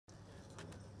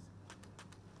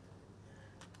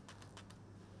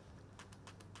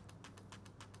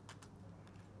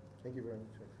Thank you very much.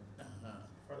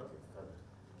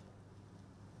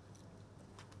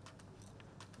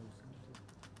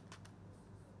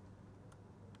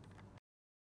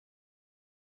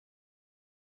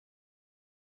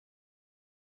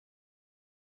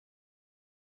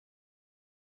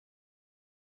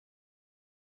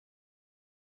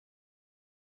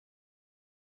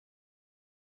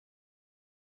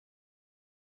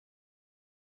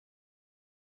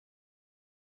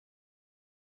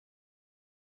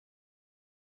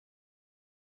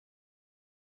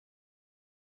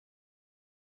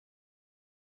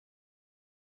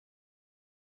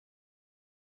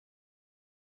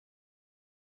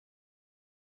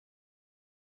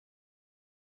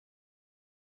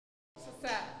 Sir,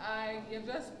 you've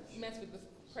just met with the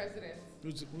president.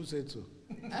 Who said so?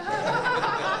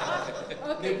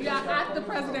 Okay, you are at the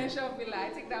presidential villa. I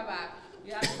take that back.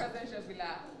 You're at the presidential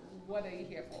villa. What are you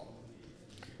here for?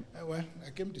 Well,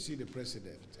 I came to see the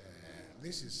president.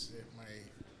 This is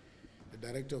the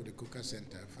director of the Kukah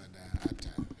Center, Father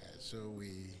Atta. So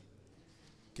we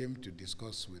came to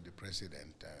discuss with the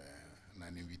president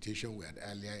an invitation we had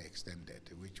earlier extended,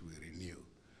 which we renew,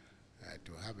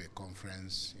 to have a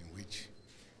conference in which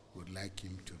we would like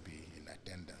him to be in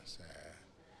attendance,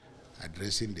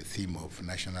 addressing the theme of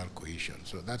national cohesion.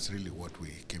 So that's really what we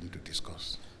came to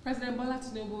discuss. President Bola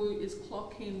Tinubu is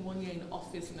clocking 1 year in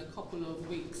office in a couple of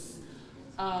weeks.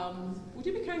 Would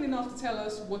you be kind enough to tell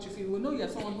us what you feel? We know you're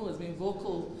someone who has been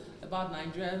vocal about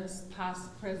Nigeria's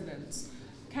past presidents.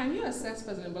 Can you assess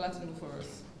President Bola Tinubu for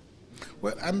us?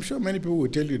 Well, I'm sure many people will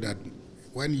tell you that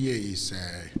 1 year is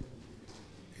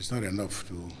not enough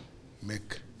to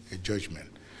make a judgment.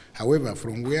 However,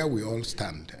 from where we all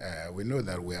stand, we know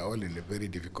that we are all in a very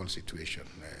difficult situation.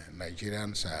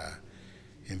 Nigerians are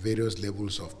in various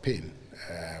levels of pain,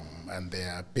 and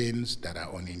there are pains that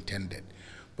are unintended.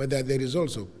 But that there is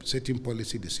also certain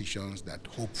policy decisions that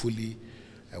hopefully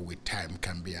with time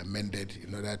can be amended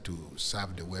in order to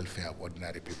serve the welfare of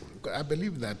ordinary people. Because I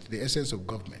believe that the essence of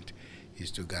government is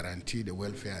to guarantee the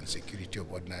welfare and security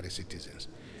of ordinary citizens.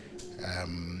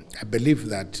 I believe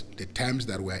that the times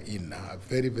that we're in now are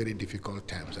very, very difficult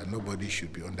times, and nobody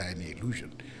should be under any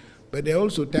illusion. But there are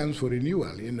also times for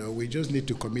renewal. You know, we just need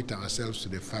to commit ourselves to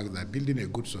the fact that building a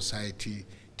good society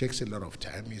takes a lot of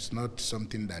time. It's not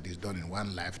something that is done in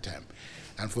one lifetime.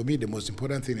 And for me, the most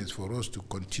important thing is for us to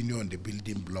continue on the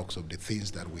building blocks of the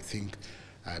things that we think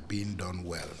are being done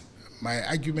well. My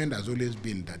argument has always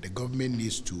been that the government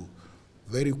needs to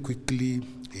very quickly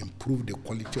improve the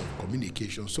quality of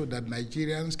communication so that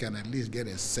Nigerians can at least get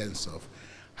a sense of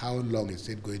how long is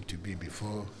it going to be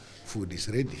before food is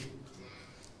ready.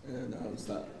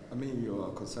 I mean, you are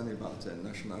concerned about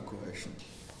national cohesion.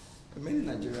 Many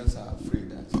Nigerians are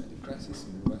afraid that the crisis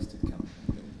in the Rivers State can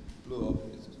blow up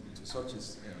into such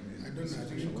as. I don't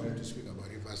know to speak about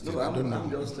Rivers State. No, I'm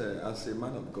just as a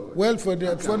man of God.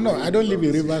 Well, I don't live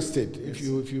in Rivers State. Yes.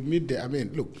 If you meet I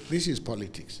mean, look, this is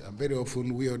politics, and very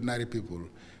often we ordinary people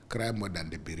cry more than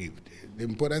the bereaved. The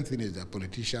important thing is that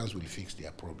politicians will fix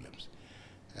their problems.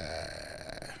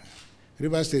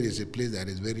 Rivers State is a place that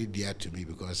is very dear to me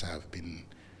because I have been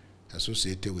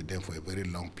associated with them for a very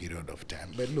long period of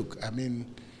time. But look, I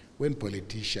mean, when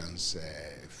politicians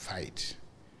fight,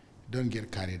 don't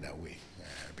get carried away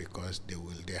because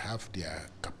they have their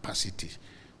capacity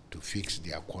to fix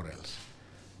their quarrels.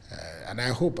 And I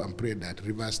hope and pray that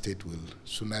Rivers State will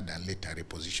sooner than later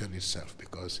reposition itself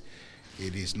because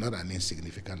it is not an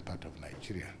insignificant part of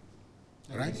Nigeria.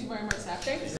 Right? Thank you very much, sir. Thank you.